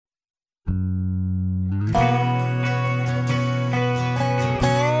My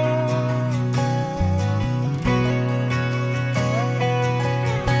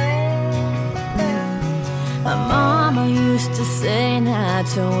mama used to say not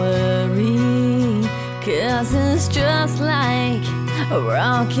to worry, 'cause it's just like a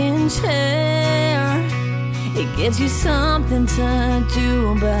rocking chair. It gives you something to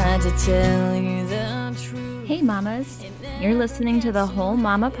do, but to tell you the truth. Hey mamas, you're listening to the Whole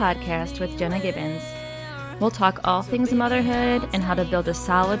Mama podcast with Jenna Gibbons. We'll talk all things motherhood and how to build a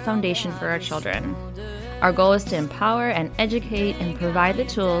solid foundation for our children. Our goal is to empower and educate and provide the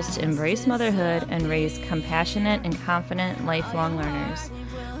tools to embrace motherhood and raise compassionate and confident lifelong learners.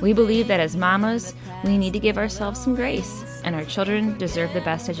 We believe that as mamas, we need to give ourselves some grace, and our children deserve the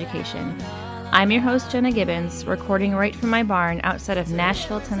best education. I'm your host, Jenna Gibbons, recording right from my barn outside of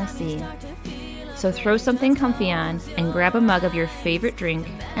Nashville, Tennessee. So throw something comfy on and grab a mug of your favorite drink,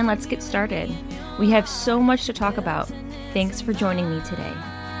 and let's get started. We have so much to talk about. Thanks for joining me today.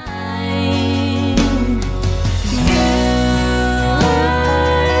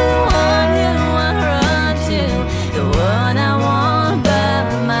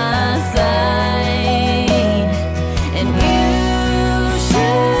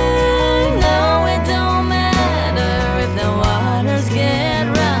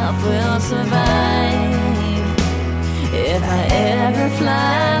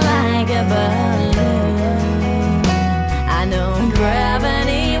 Fly like a balloon. I know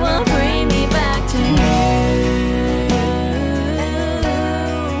gravity will bring me back to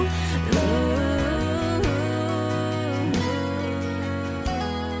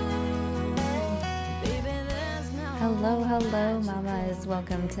Hello, mamas.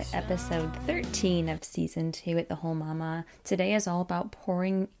 Welcome to episode 13 of season 2 at the Whole Mama. Today is all about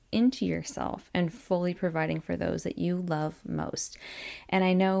pouring into yourself and fully providing for those that you love most. And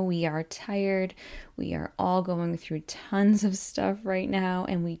I know we are tired. We are all going through tons of stuff right now,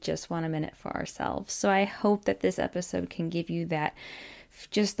 and we just want a minute for ourselves. So I hope that this episode can give you that,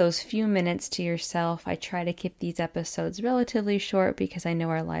 just those few minutes to yourself. I try to keep these episodes relatively short because I know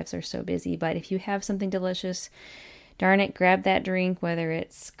our lives are so busy, but if you have something delicious, darn it, grab that drink, whether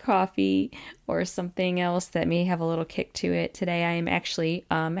it's coffee or something else that may have a little kick to it. Today I am actually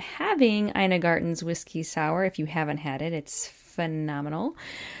having Ina Garten's Whiskey Sour. If you haven't had it, it's phenomenal.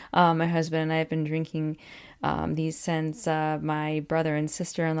 My husband and I have been drinking these since my brother and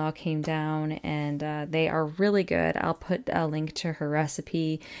sister-in-law came down, and they are really good. I'll put a link to her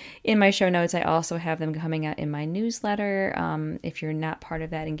recipe in my show notes. I also have them coming out in my newsletter. If you're not part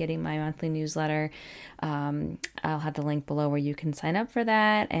of that and getting my monthly newsletter, I'll have the link below where you can sign up for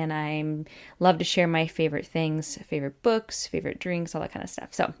that. And I love to share my favorite things, favorite books, favorite drinks, all that kind of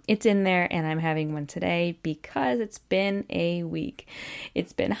stuff. So it's in there, and I'm having one today because it's been a week.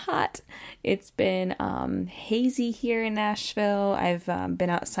 It's been hot. It's been hazy here in Nashville. I've been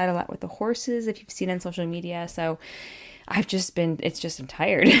outside a lot with the horses, if you've seen on social media. So I'm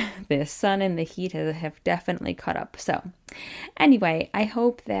tired. The sun and the heat have definitely caught up. So anyway, I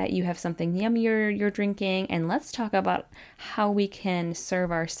hope that you have something yummy you're drinking, and let's talk about how we can serve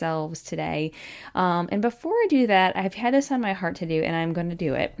ourselves today. And before I do that, I've had this on my heart to do, and I'm going to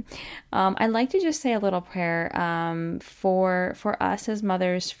do it. I'd like to just say a little prayer for us as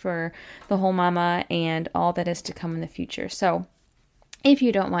mothers, for the whole mama, and all that is to come in the future. So if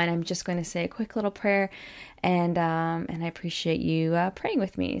you don't mind, I'm just going to say a quick little prayer, and I appreciate you praying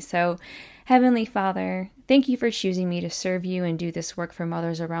with me. So, Heavenly Father, thank you for choosing me to serve you and do this work for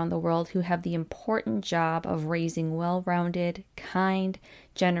mothers around the world who have the important job of raising well-rounded, kind,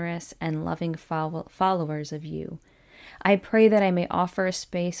 generous, and loving followers of you. I pray that I may offer a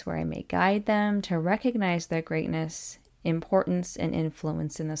space where I may guide them to recognize their greatness, importance, and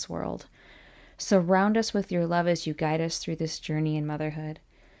influence in this world. Surround us with your love as you guide us through this journey in motherhood,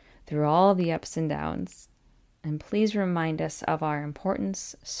 through all the ups and downs. And please remind us of our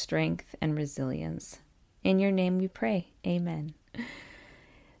importance, strength, and resilience. In your name we pray. Amen.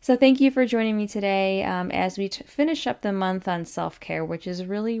 So thank you for joining me today as we finish up the month on self-care, which is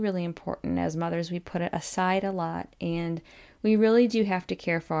really, really important. As mothers, we put it aside a lot, and we really do have to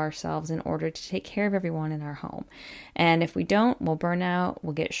care for ourselves in order to take care of everyone in our home. And if we don't, we'll burn out,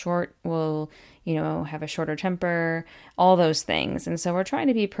 we'll get short, we'll, have a shorter temper, all those things. And so we're trying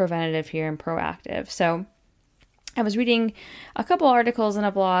to be preventative here and proactive. So I was reading a couple articles in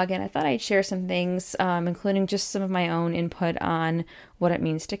a blog, and I thought I'd share some things, including just some of my own input on what it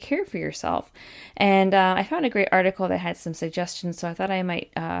means to care for yourself. And I found a great article that had some suggestions, so I thought I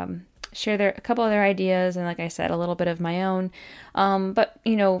might share a couple other ideas, and like I said, a little bit of my own. But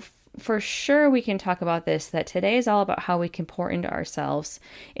for sure we can talk about this, that today is all about how we can pour into ourselves.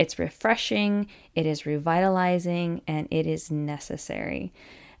 It's refreshing, it is revitalizing, and it is necessary.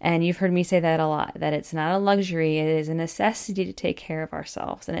 And you've heard me say that a lot, that it's not a luxury, it is a necessity to take care of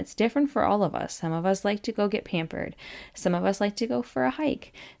ourselves. And it's different for all of us. Some of us like to go get pampered. Some of us like to go for a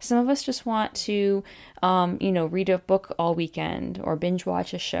hike. Some of us just want to, read a book all weekend or binge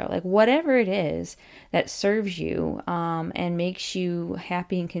watch a show. Like whatever it is that serves you and makes you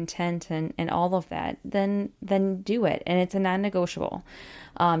happy and content and all of that, then do it. And it's a non-negotiable.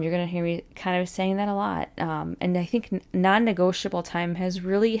 You're going to hear me kind of saying that a lot. And I think non-negotiable time has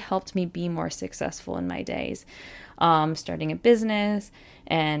really helped me be more successful in my days. Starting a business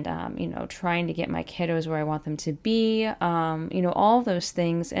and, trying to get my kiddos where I want them to be, all of those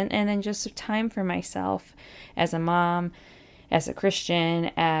things. And then just time for myself as a mom, as a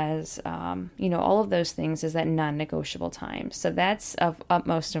Christian, as, all of those things is that non-negotiable time. So that's of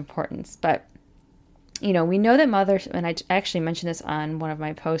utmost importance. But we know that and I actually mentioned this on one of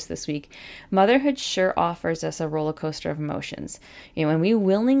my posts this week, motherhood sure offers us a roller coaster of emotions. When we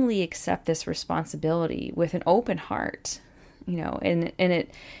willingly accept this responsibility with an open heart, and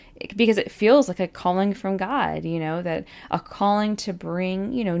it because it feels like a calling from God, that a calling to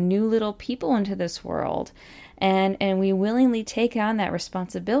bring, new little people into this world. And we willingly take on that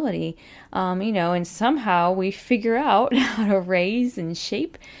responsibility, and somehow we figure out how to raise and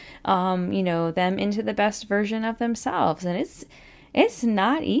shape them into the best version of themselves. And it's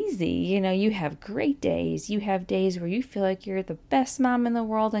not easy. You have great days. You have days where you feel like you're the best mom in the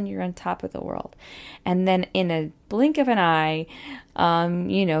world and you're on top of the world. And then in a blink of an eye,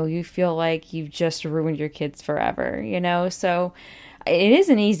 you feel like you've just ruined your kids forever, So it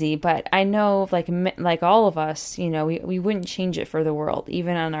isn't easy, but I know like all of us, we wouldn't change it for the world,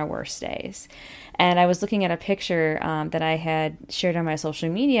 even on our worst days. And I was looking at a picture that I had shared on my social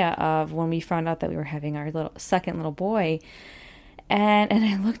media of when we found out that we were having our second little boy. And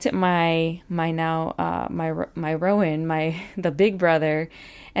I looked at my Rowan, the big brother,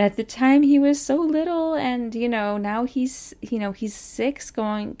 and at the time he was so little, and now he's 6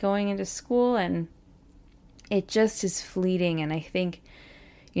 going into school, and it just is fleeting. And I think,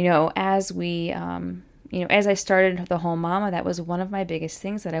 as we, as I started the Whole Mama, that was one of my biggest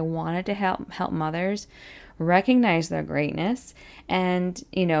things, that I wanted to help mothers recognize their greatness and,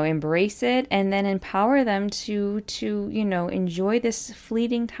 embrace it, and then empower them to enjoy this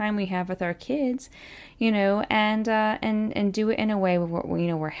fleeting time we have with our kids, and do it in a way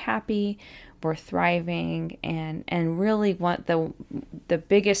where, we're happy, we're thriving, and really want the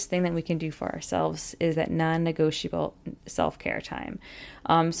biggest thing that we can do for ourselves is that non-negotiable self-care time,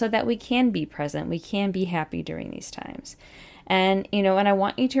 so that we can be present, we can be happy during these times. And, and I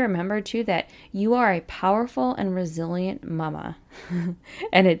want you to remember too that you are a powerful and resilient mama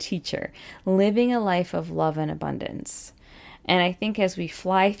and a teacher living a life of love and abundance. And I think as we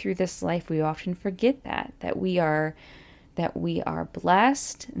fly through this life, we often forget that we are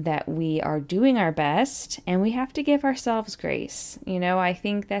blessed, that we are doing our best, and we have to give ourselves grace. I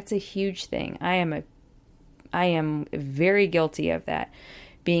think that's a huge thing. I am very guilty of that,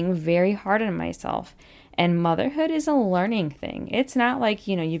 being very hard on myself. And motherhood is a learning thing. It's not like,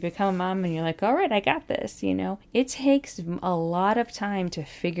 you become a mom and you're like, all right, I got this, It takes a lot of time to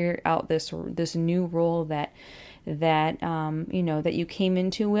figure out this new role that you came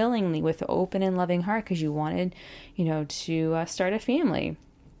into willingly with an open and loving heart because you wanted, to start a family.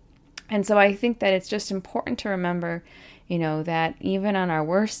 And so I think that it's just important to remember, that even on our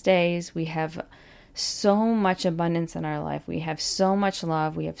worst days, we have so much abundance in our life. We have so much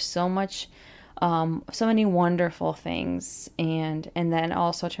love. We have so many wonderful things, and then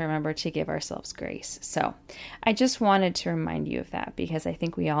also to remember to give ourselves grace. So I just wanted to remind you of that because I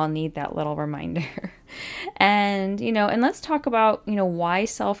think we all need that little reminder. And, and let's talk about, why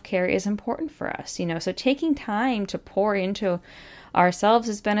self-care is important for us. So taking time to pour into ourselves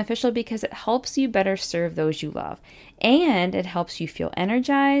is beneficial because it helps you better serve those you love. And it helps you feel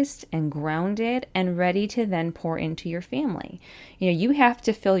energized and grounded and ready to then pour into your family. You have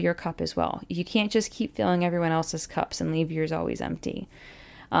to fill your cup as well. You can't just keep filling everyone else's cups and leave yours always empty.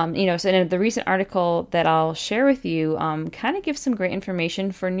 So in the recent article that I'll share with you, kind of gives some great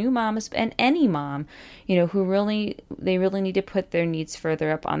information for new moms and any mom, who really need to put their needs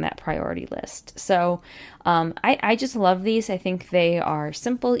further up on that priority list. So, I just love these. I think they are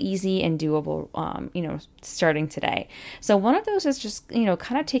simple, easy, and doable, starting today. So one of those is just,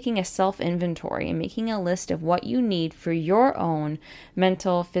 kind of taking a self-inventory and making a list of what you need for your own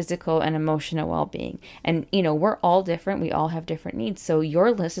mental, physical, and emotional well-being. And, we're all different. We all have different needs. So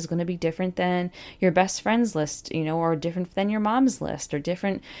your list is going to be different than your best friend's list, or different than your mom's list, or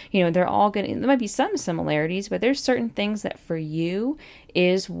different, they're all going to, there might be some similarities, but there's certain things that for you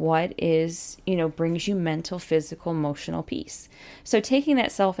is what is, brings you mental, physical, emotional peace. So taking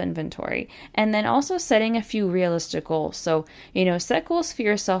that self-inventory, and then also setting a few realistic goals. So, set goals for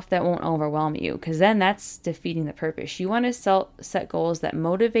yourself that won't overwhelm you, because then that's defeating the purpose. You want to set goals that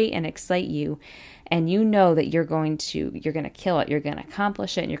motivate and excite you, and that you're going to kill it, you're going to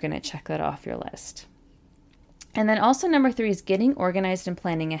accomplish it, and you're going to check that off your list. And then also number 3 is getting organized and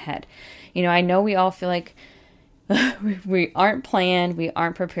planning ahead. I know we all feel like we aren't planned, we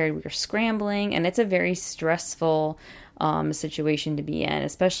aren't prepared, we're scrambling, and it's a very stressful situation to be in,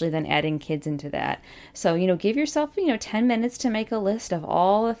 especially then adding kids into that. So, give yourself, 10 minutes to make a list of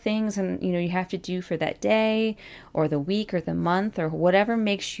all the things and, you have to do for that day or the week or the month or whatever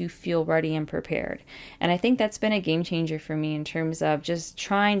makes you feel ready and prepared. And I think that's been a game changer for me in terms of just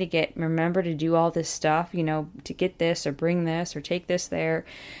trying to remember to do all this stuff, to get this or bring this or take this there,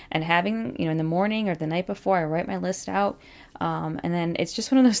 and having, in the morning or the night before, I write my list out. And then it's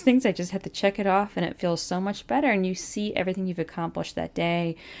just one of those things I just have to check it off, and it feels so much better. And you see everything you've accomplished that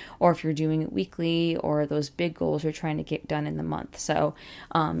day, or if you're doing it weekly, or those big goals you're trying to get done in the month. So,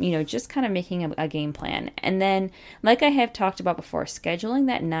 just kind of making a game plan. And then, like I have talked about before, scheduling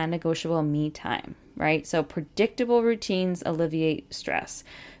that non-negotiable me time, right? So predictable routines alleviate stress.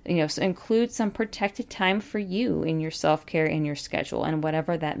 So include some protected time for you in your self-care in your schedule, and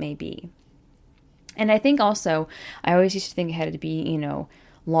whatever that may be. And I think also, I always used to think it had to be,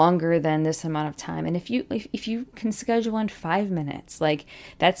 longer than this amount of time. And if you can schedule in 5 minutes, like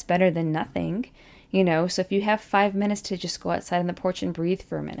that's better than nothing, So if you have 5 minutes to just go outside on the porch and breathe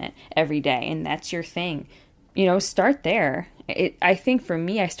for a minute every day, and that's your thing, start there. I think for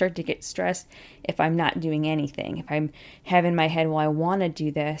me, I start to get stressed if I'm not doing anything, if I'm having my head, well, I want to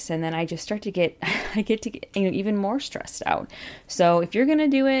do this. And then I just start to get, even more stressed out. So if you're going to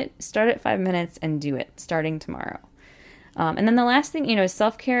do it, start at 5 minutes and do it starting tomorrow. And then the last thing,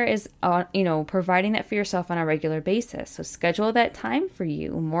 self-care is, providing that for yourself on a regular basis. So schedule that time for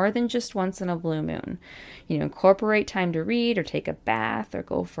you more than just once in a blue moon. Incorporate time to read or take a bath or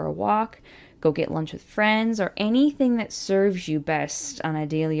go for a walk, go get lunch with friends, or anything that serves you best on a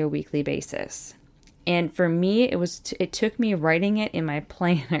daily or weekly basis. And for me, it took me writing it in my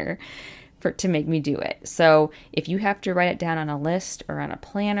planner to make me do it. So if you have to write it down on a list or on a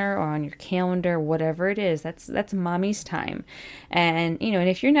planner or on your calendar, whatever it is, that's mommy's time. And, and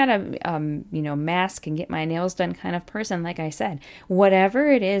if you're not a, mask and get my nails done kind of person, like I said,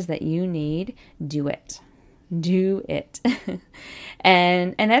 whatever it is that you need, do it. Do it.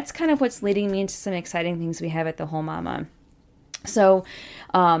 and that's kind of what's leading me into some exciting things we have at the Whole Mama. So,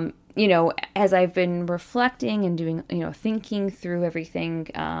 as I've been reflecting and doing, thinking through everything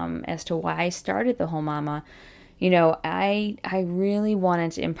as to why I started the Whole Mama, I really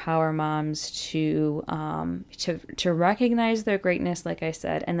wanted to empower moms to recognize their greatness, like I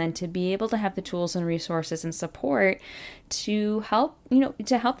said, and then to be able to have the tools and resources and support to help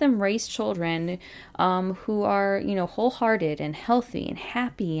them raise children who are, wholehearted and healthy and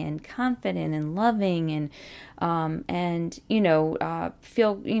happy and confident and loving and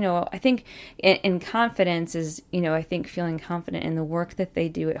feel, I think in confidence is, I think feeling confident in the work that they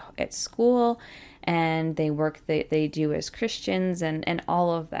do at school and the work that they do as Christians and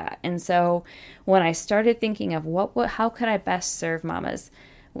all of that. And so when I started thinking of how could I best serve mamas,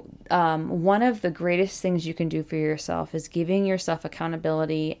 one of the greatest things you can do for yourself is giving yourself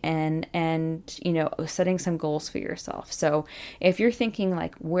accountability and setting some goals for yourself. So if you're thinking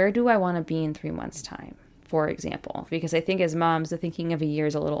like, where do I want to be in 3 months' time? For example, because I think as moms, the thinking of a year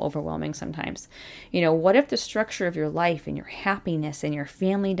is a little overwhelming sometimes. What if the structure of your life and your happiness and your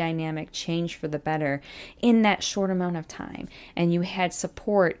family dynamic changed for the better in that short amount of time? And you had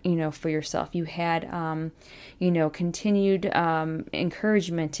support, for yourself. You had, continued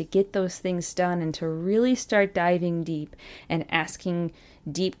encouragement to get those things done and to really start diving deep and asking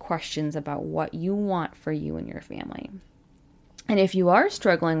deep questions about what you want for you and your family. And if you are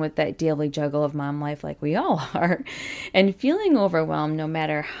struggling with that daily juggle of mom life like we all are, and feeling overwhelmed no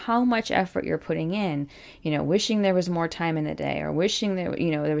matter how much effort you're putting in, wishing there was more time in the day, or wishing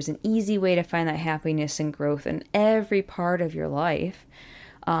there was an easy way to find that happiness and growth in every part of your life,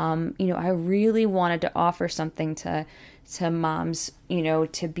 I really wanted to offer something to moms,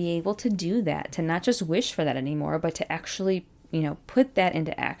 to be able to do that, to not just wish for that anymore, but to actually put that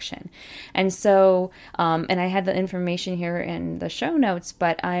into action. And so, and I had the information here in the show notes,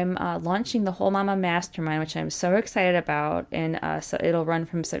 but I'm launching the Whole Mama Mastermind, which I'm so excited about. And so it'll run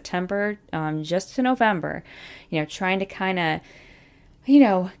from September just to November, trying to kind of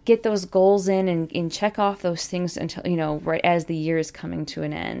get those goals in and check off those things until, right as the year is coming to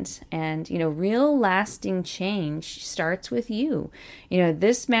an end. And, real lasting change starts with you.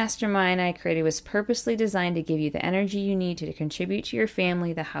 This mastermind I created was purposely designed to give you the energy you need to contribute to your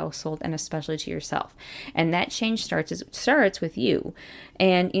family, the household, and especially to yourself. And that change starts with you.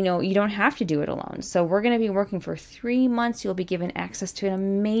 And, you don't have to do it alone. So we're going to be working for 3 months. You'll be given access to an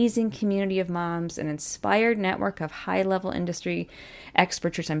amazing community of moms, an inspired network of high-level industry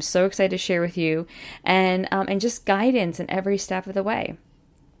experts, which I'm so excited to share with you, and just guidance in every step of the way.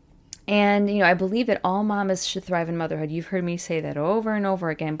 And, I believe that all mamas should thrive in motherhood. You've heard me say that over and over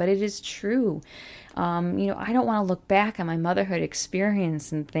again, but it is true. I don't want to look back on my motherhood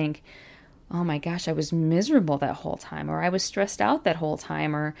experience and think, oh my gosh, I was miserable that whole time, or I was stressed out that whole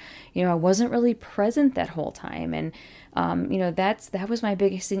time, or, I wasn't really present that whole time. And, that was my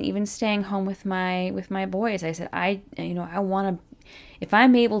biggest thing, even staying home with my boys. I said, I want to, if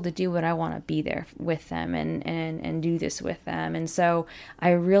I'm able to do what I want to be there with them and do this with them. And so I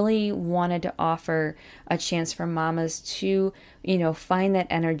really wanted to offer a chance for mamas to, find that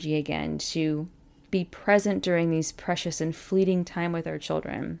energy again, to be present during these precious and fleeting time with our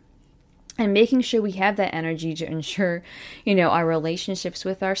children. And making sure we have that energy to ensure, our relationships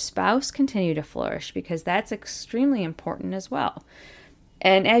with our spouse continue to flourish, because that's extremely important as well.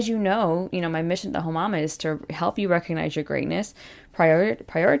 And as my mission at The Whole Mama is to help you recognize your greatness,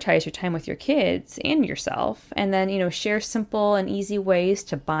 prioritize your time with your kids and yourself, and then, share simple and easy ways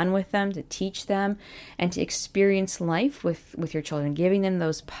to bond with them, to teach them, and to experience life with your children, giving them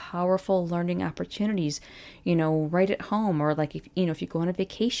those powerful learning opportunities, right at home, or like if you go on a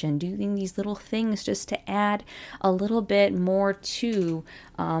vacation, doing these little things just to add a little bit more to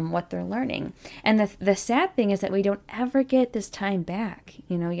what they're learning. And the sad thing is that we don't ever get this time back.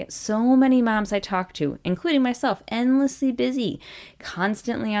 Yet so many moms I talk to, including myself, endlessly busy,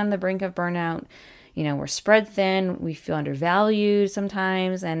 constantly on the brink of burnout. We're spread thin, we feel undervalued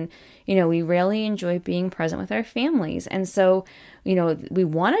sometimes, and, we rarely enjoy being present with our families. And so, we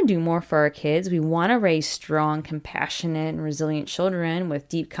want to do more for our kids. We want to raise strong, compassionate, and resilient children with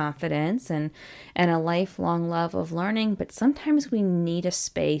deep confidence and a lifelong love of learning. But sometimes we need a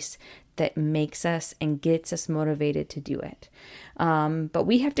space that makes us and gets us motivated to do it. But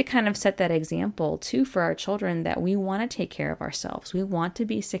we have to kind of set that example too for our children, that we want to take care of ourselves. We want to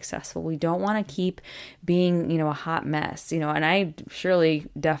be successful. We don't want to keep being, a hot mess, and I surely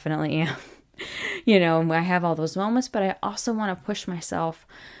definitely am. I have all those moments, but I also want to push myself,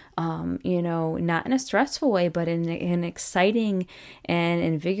 not in a stressful way, but in an exciting and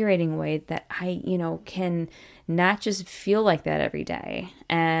invigorating way that I, can not just feel like that every day.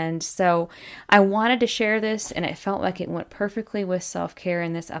 And so I wanted to share this, and it felt like it went perfectly with self-care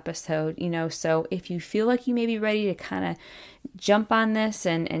in this episode, so if you feel like you may be ready to kind of jump on this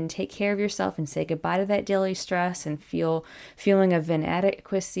and take care of yourself and say goodbye to that daily stress and feeling of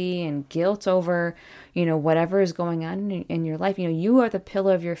inadequacy and guilt over, whatever is going on in your life, you are the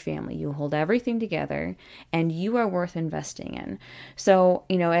pillar of your family. You hold everything together, and you are worth investing in. So,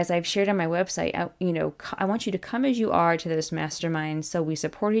 as I've shared on my website, I want you to come as you are to this mastermind. So we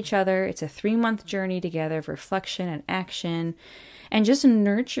support each other. It's a 3-month journey together of reflection and action, and just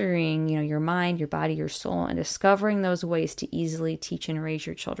nurturing, your mind, your body, your soul, and discovering those ways to easily teach and raise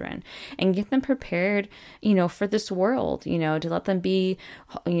your children and get them prepared, for this world, to let them be,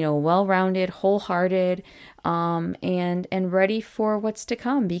 well-rounded, wholehearted, and ready for what's to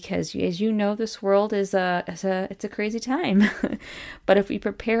come. Because as this world it's a crazy time. But if we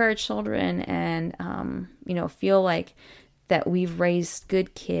prepare our children and, feel like that we've raised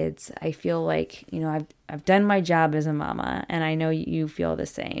good kids, I feel like, I've done my job as a mama, and I know you feel the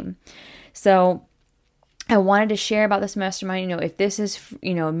same. So I wanted to share about this mastermind. If this is,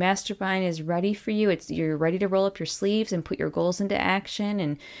 mastermind is ready for you, you're ready to roll up your sleeves and put your goals into action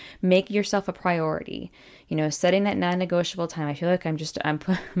and make yourself a priority. Setting that non-negotiable time. I feel like I'm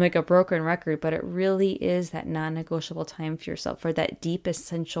like a broken record, but it really is that non-negotiable time for yourself, for that deep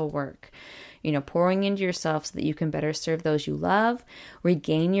essential work. Pouring into yourself so that you can better serve those you love,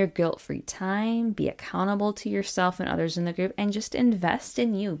 regain your guilt-free time, be accountable to yourself and others in the group, and just invest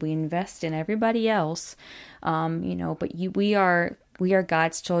in you. We invest in everybody else, but we are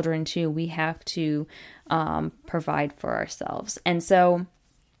God's children too. We have to provide for ourselves. And so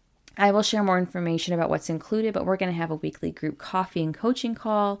I will share more information about what's included, but we're going to have a weekly group coffee and coaching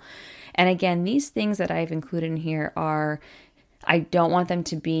call. And again, these things that I've included in here I don't want them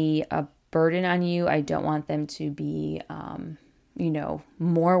to be a burden on you. I don't want them to be,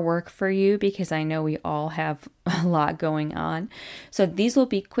 more work for you, because I know we all have a lot going on. So these will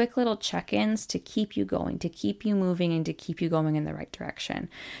be quick little check-ins to keep you going, to keep you moving, and to keep you going in the right direction.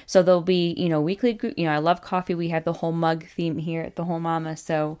 So there'll be, weekly group, I love coffee. We have the whole mug theme here at the Whole Mama.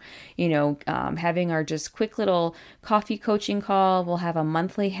 So, having our just quick little coffee coaching call. We'll have a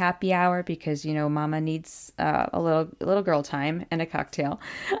monthly happy hour because, mama needs a little girl time and a cocktail.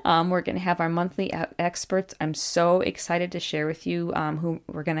 We're going to have our monthly experts. I'm so excited to share with you who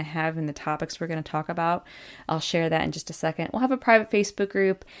we're going to have and the topics we're going to talk about. I'll share that in just a second. We'll have a private Facebook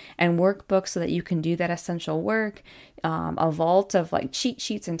group and workbooks so that you can do that essential work. A vault of like cheat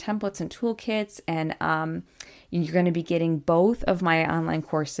sheets and templates and toolkits. And you're going to be getting both of my online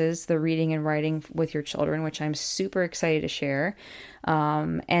courses, the reading and writing with your children, which I'm super excited to share.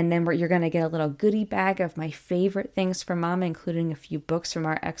 And then you're going to get a little goodie bag of my favorite things from Mama, including a few books from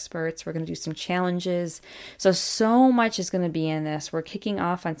our experts. We're going to do some challenges. So much is going to be in this. We're kicking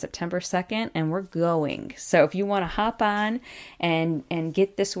off on September 2nd and we're going. So if you want to hop on and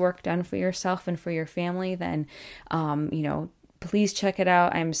get this work done for yourself and for your family, then, please check it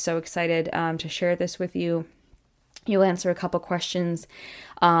out. I'm so excited to share this with you. You'll answer a couple questions,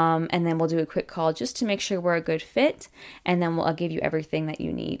 and then we'll do a quick call just to make sure we're a good fit, and then I'll give you everything that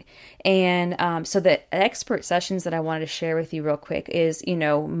you need. And so the expert sessions that I wanted to share with you real quick is,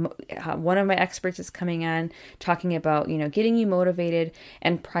 one of my experts is coming on talking about, getting you motivated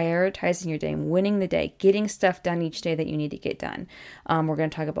and prioritizing your day, winning the day, getting stuff done each day that you need to get done. We're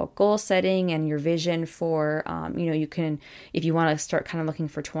going to talk about goal setting and your vision for, you can, if you want to start kind of looking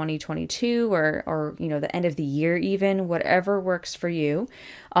for 2022 or the end of the year, even whatever works for you.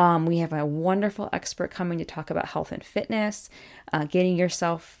 We have a wonderful expert coming to talk about health and fitness, getting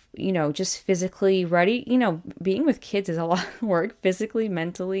yourself, just physically ready. Being with kids is a lot of work, physically,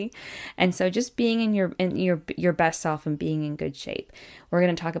 mentally. And so just being in your best self and being in good shape. We're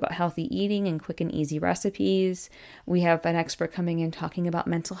going to talk about healthy eating and quick and easy recipes. We have an expert coming in talking about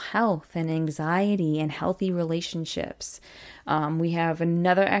mental health and anxiety and healthy relationships. We have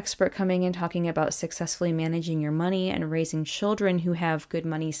another expert coming in talking about successfully managing your money and raising children who have good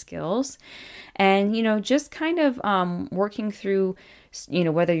money skills. And, just kind of working through,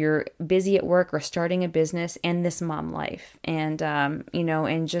 whether you're busy at work or starting a business and this mom life. And,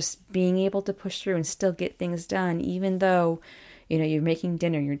 and just being able to push through and still get things done, even though, you're making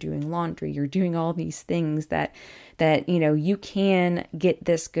dinner, you're doing laundry, you're doing all these things that you can get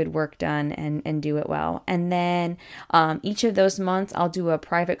this good work done and do it well. And then each of those months, I'll do a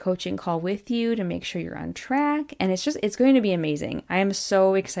private coaching call with you to make sure you're on track. And it's going to be amazing. I am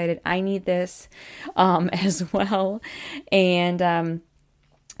so excited. I need this as well. And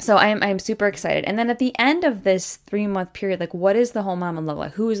so I'm super excited. And then at the end of this 3-month period, like, what is the Whole Mama look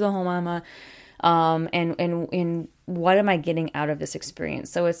like? Who is the Whole Mama? And what am I getting out of this experience?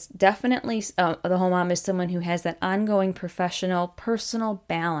 So it's definitely the Whole Mom is someone who has that ongoing professional, personal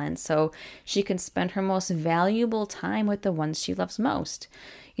balance. So she can spend her most valuable time with the ones she loves most.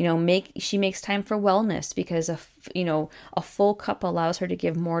 She makes time for wellness because a full cup allows her to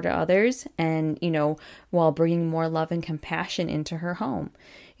give more to others, and while bringing more love and compassion into her home.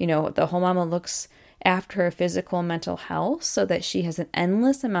 The Whole Mama looks after her physical and mental health so that she has an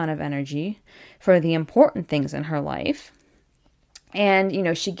endless amount of energy for the important things in her life.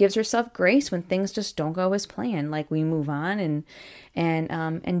 And, she gives herself grace when things just don't go as planned. Like, we move on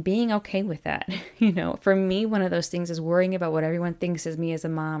and being okay with that. For me, one of those things is worrying about what everyone thinks of me as a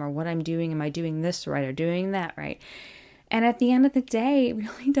mom, or what I'm doing. Am I doing this right or doing that right? And at the end of the day, it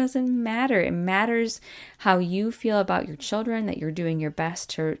really doesn't matter. It matters how you feel about your children, that you're doing your best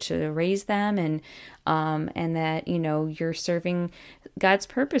to raise them, and that, you're serving God's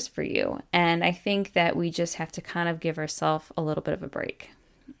purpose for you. And I think that we just have to kind of give ourselves a little bit of a break.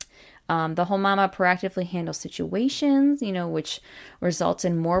 The Whole Mama proactively handles situations, which results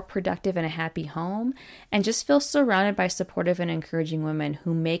in more productive and a happy home, and just feels surrounded by supportive and encouraging women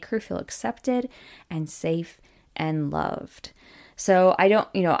who make her feel accepted and safe and loved. So I don't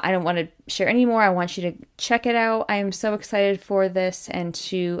want to share any more. I want you to check it out. I am so excited for this, and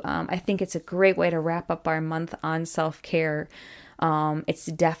I think it's a great way to wrap up our month on self-care. It's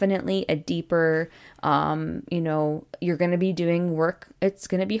definitely a deeper, you're going to be doing work. It's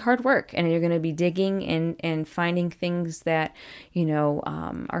going to be hard work, and you're going to be digging and finding things that,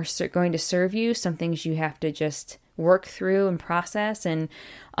 are going to serve you. Some things you have to just work through and process, and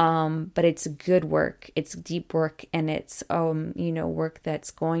but it's good work. It's deep work, and it's work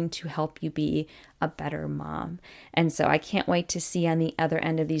that's going to help you be a better mom. And so I can't wait to see on the other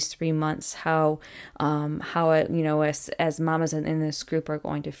end of these 3 months how as mamas in this group are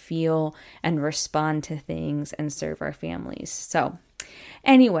going to feel and respond to things and serve our families. So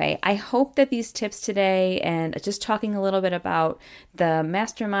anyway, I hope that these tips today and just talking a little bit about the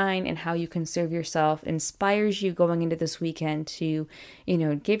mastermind and how you can serve yourself inspires you going into this weekend to,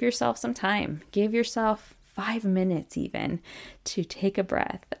 give yourself some time. Give yourself 5 minutes even to take a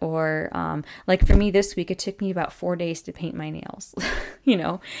breath. Or like for me this week, it took me about 4 days to paint my nails,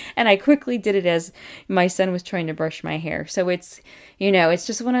 and I quickly did it as my son was trying to brush my hair. So it's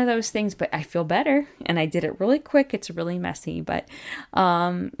just one of those things, but I feel better and I did it really quick. It's really messy, but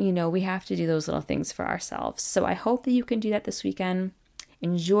we have to do those little things for ourselves. So I hope that you can do that this weekend.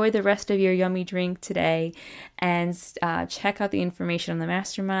 Enjoy the rest of your yummy drink today, and check out the information on the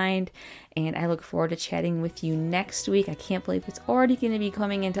mastermind. And I look forward to chatting with you next week. I can't believe it's already going to be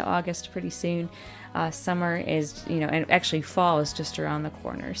coming into August pretty soon. Summer is, and actually fall is just around the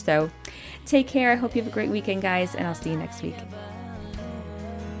corner. So take care. I hope you have a great weekend, guys, and I'll see you next week.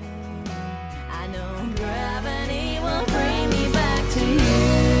 I know gravity will bring me back to you.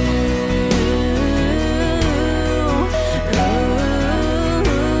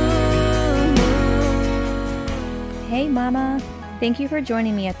 Hey Mama! Thank you for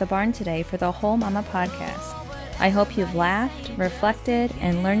joining me at the barn today for the Whole Mama podcast. I hope you've laughed, reflected,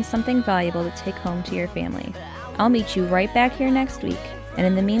 and learned something valuable to take home to your family. I'll meet you right back here next week, and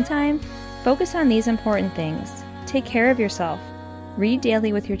in the meantime, focus on these important things. Take care of yourself, read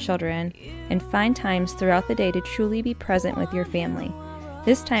daily with your children, and find times throughout the day to truly be present with your family.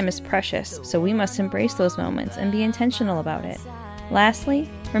 This time is precious, so we must embrace those moments and be intentional about it. Lastly,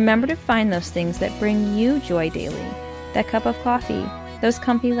 remember to find those things that bring you joy daily. That cup of coffee, those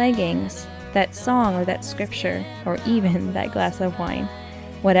comfy leggings, that song or that scripture, or even that glass of wine.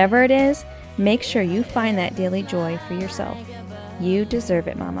 Whatever it is, make sure you find that daily joy for yourself. You deserve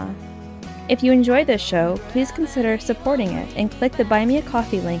it, Mama. If you enjoyed this show, please consider supporting it and click the Buy Me a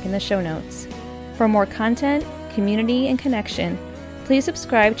Coffee link in the show notes. For more content, community, and connection, please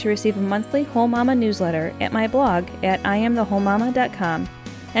subscribe to receive a monthly Whole Mama newsletter at my blog at iamthewholemama.com,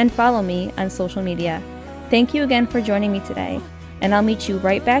 and follow me on social media. Thank you again for joining me today, and I'll meet you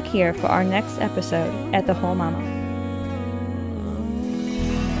right back here for our next episode at The Whole Mama.